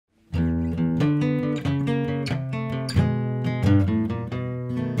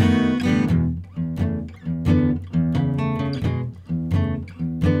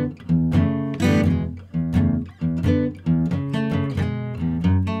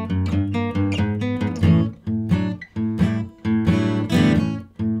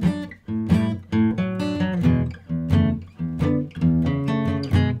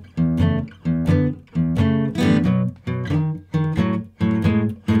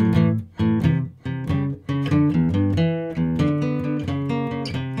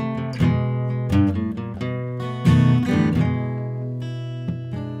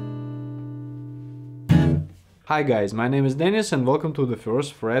Hi guys, my name is Dennis and welcome to the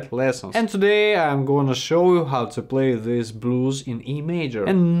First Fret Lessons. And today I'm gonna show you how to play this blues in E major.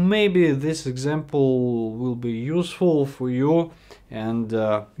 And maybe this example will be useful for you and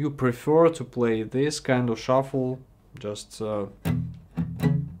you prefer to play this kind of shuffle, just though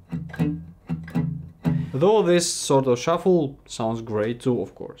this sort of shuffle sounds great too,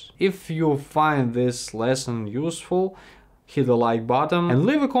 of course. If you find this lesson useful, hit the like button and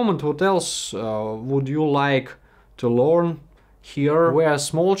leave a comment what else would you like to learn here. We're a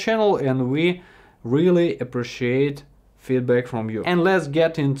small channel and we really appreciate feedback from you. And let's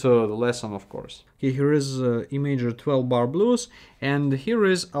get into the lesson, of course. Okay, here is E major 12 bar blues and here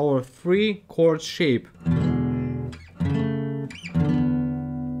is our 3 chord shape.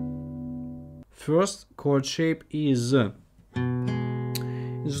 First chord shape is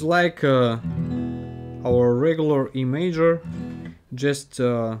it's like our regular E major, just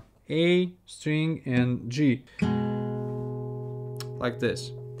A string and G, like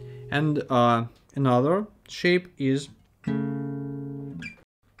this. And another shape is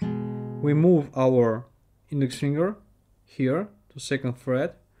we move our index finger here to 2nd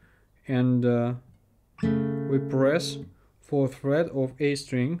fret and we press 4th fret of A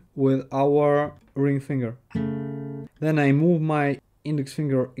string with our ring finger. Then I move my index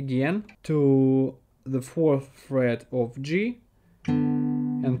finger again to the 4th fret of G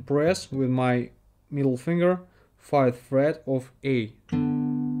and press with my middle finger 5th fret of A,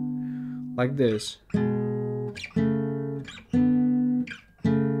 like this.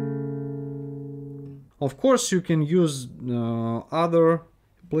 Of course you can use other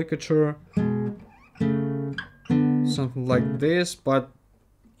applicature, something like this, but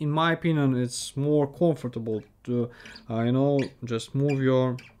in my opinion it's more comfortable to just move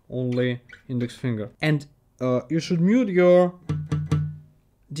your only index finger. And you should mute your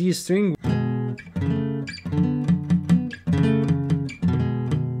D string.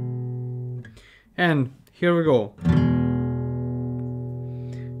 And here we go.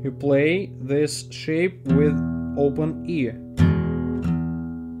 You play this shape with open E.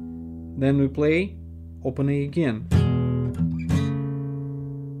 Then we play open E again.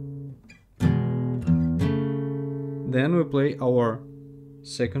 Then we play our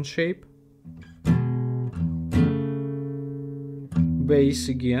 2nd shape, bass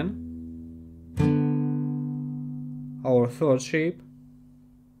again, our 3rd shape,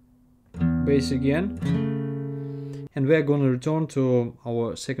 bass again, and we're gonna return to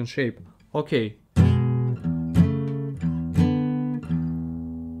our 2nd shape. Okay.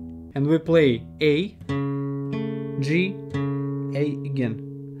 And we play A, G, A again,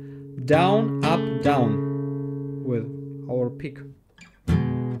 down, up, down with our pick.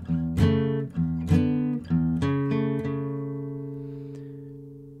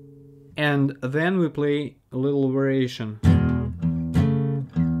 And then we play a little variation,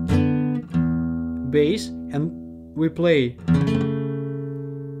 bass, and we play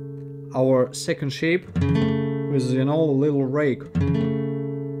our 2nd shape with a little rake.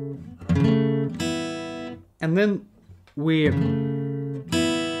 And then we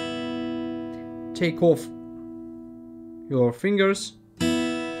take off your fingers,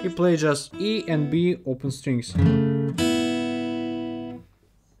 you play just E and B open strings.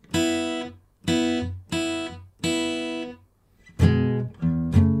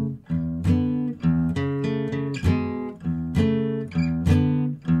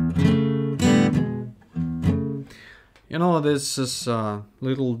 This is a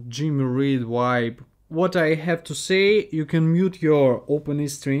little Jimmy Reed vibe. What I have to say, you can mute your open E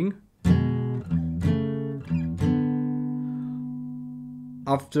string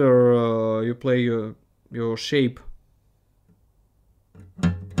after you play your shape,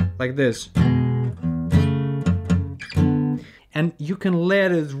 like this. And you can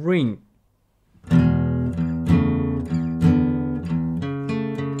let it ring.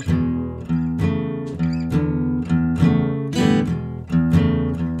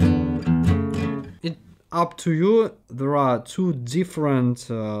 Up to you. There are 2 different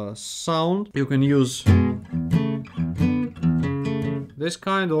sound. You can use this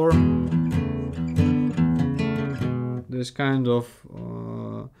kind or this kind of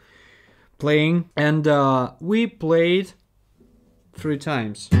playing. And we played 3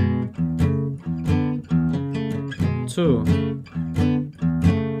 times. 2,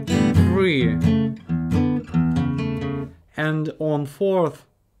 3. And on 4th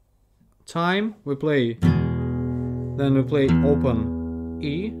time we play, then we play open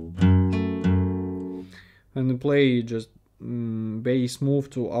E, and we play just bass move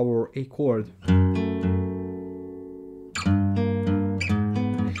to our A chord.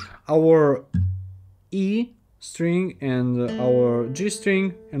 Our E string and our G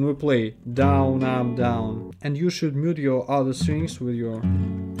string, and we play down, up, down. And you should mute your other strings with your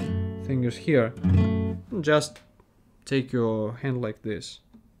fingers here. Just take your hand like this.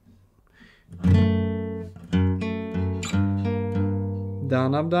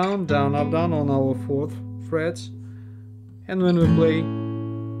 Down, up, down on our 4th frets. And when we play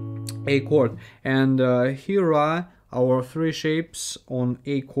A chord, and here are our 3 shapes on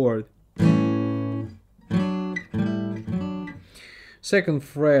A chord. 2nd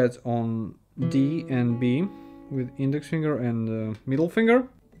fret on D and B with index finger and middle finger.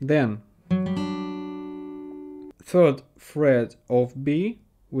 Then 3rd fret of B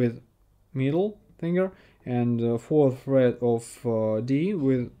with middle finger, and 4th fret of D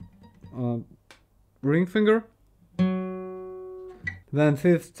with ring finger. Then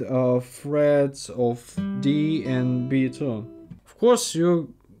 5th frets of D and B too. Of course,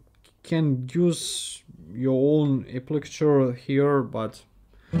 you can use your own applicature here, but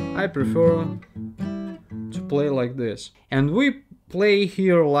I prefer to play like this. And we play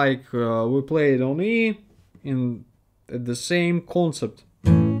here like we played on E, in the same concept.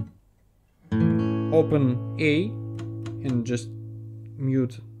 Open A and just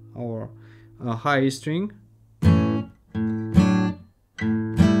mute our high string.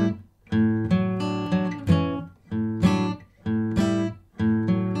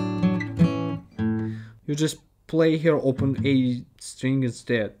 You just play here open A string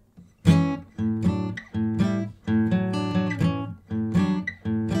instead.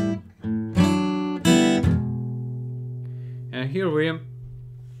 And here we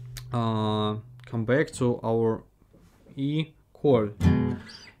come back to our E chord.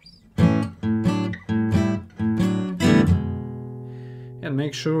 And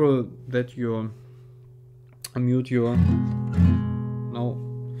make sure that you mute your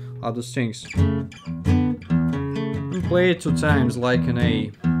other strings. And play it 2 times like an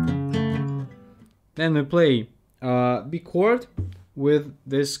A. Then we play B chord with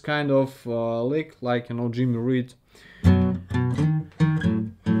this kind of lick, like Jimmy Reed.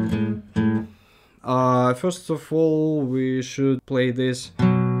 First of all, we should play this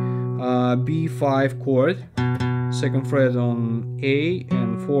B5 chord, 2nd fret on A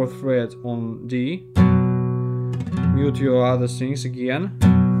and 4th fret on D. Mute your other strings again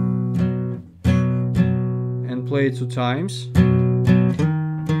and play it 2 times.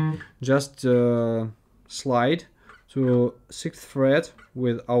 Just slide to 6th fret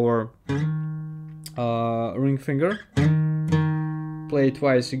with our ring finger. Play it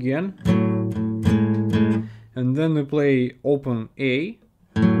twice again. And then we play open A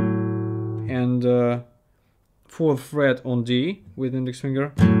and 4th fret on D with index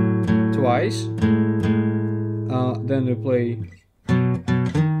finger twice. Then we play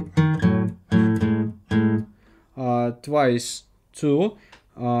twice 2,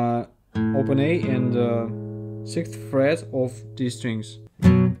 open A and 6th fret of D strings.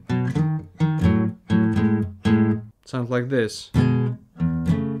 Sounds like this.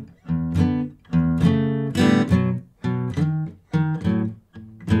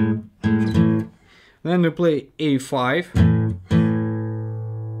 Then we play A5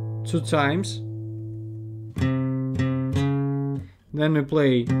 2 times. Then we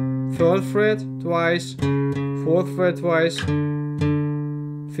play 3rd fret twice, 4th fret twice,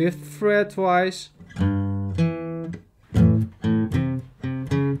 5th fret twice.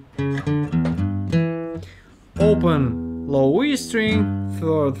 Open low E string,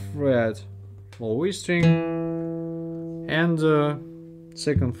 3rd fret, low E string, and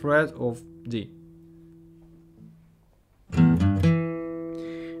 2nd fret of D.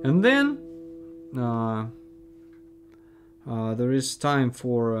 And then there is time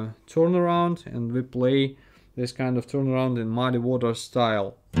for a turnaround, and we play this kind of turnaround in Muddy Water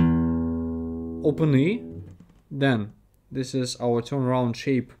style. Open E, then this is our turnaround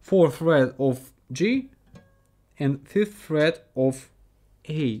shape, 4th fret of G and 5th fret of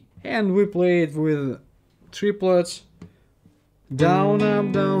A. And we play it with triplets. Down,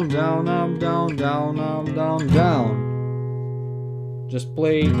 up, down, down, up, down, down, up, down, down. Just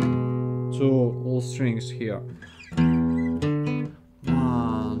play to all strings here. 1,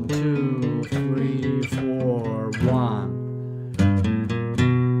 2, 3, 4,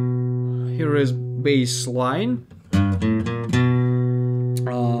 1. Here is bass line.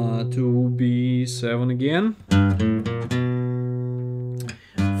 To B7 again.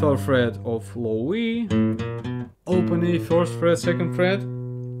 3rd fret of low E. Open E, 1st fret, 2nd fret.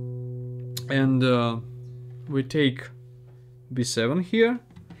 And we take B7 here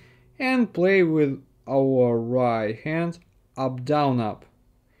and play with our right hand up, down, up.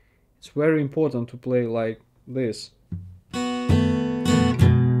 It's very important to play like this,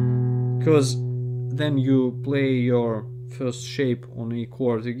 because then you play your first shape on E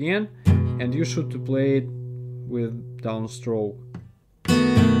chord again, and you should play it with downstroke.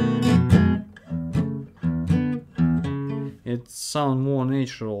 It sounds more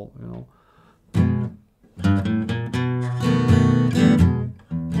natural, you know.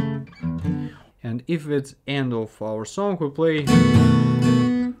 And if it's end of our song, we play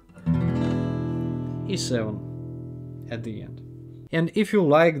E7 at the end. And if you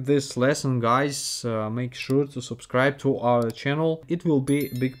like this lesson, guys, make sure to subscribe to our channel. It will be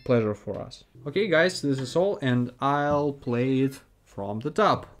a big pleasure for us. Okay, guys, this is all, and I'll play it from the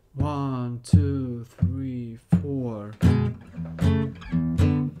top. 1, 2, 3, 4.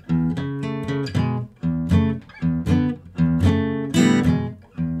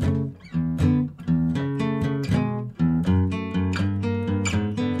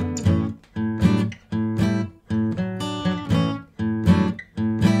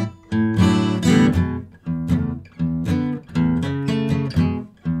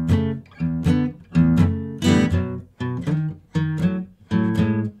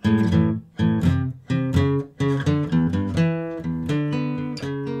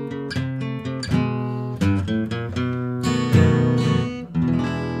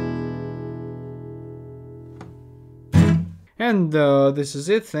 And this is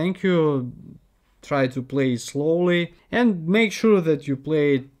it. Thank you. Try to play slowly and make sure that you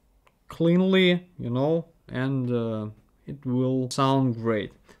play it cleanly, you know, and it will sound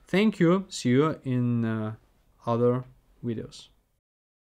great. Thank you. See you in other videos.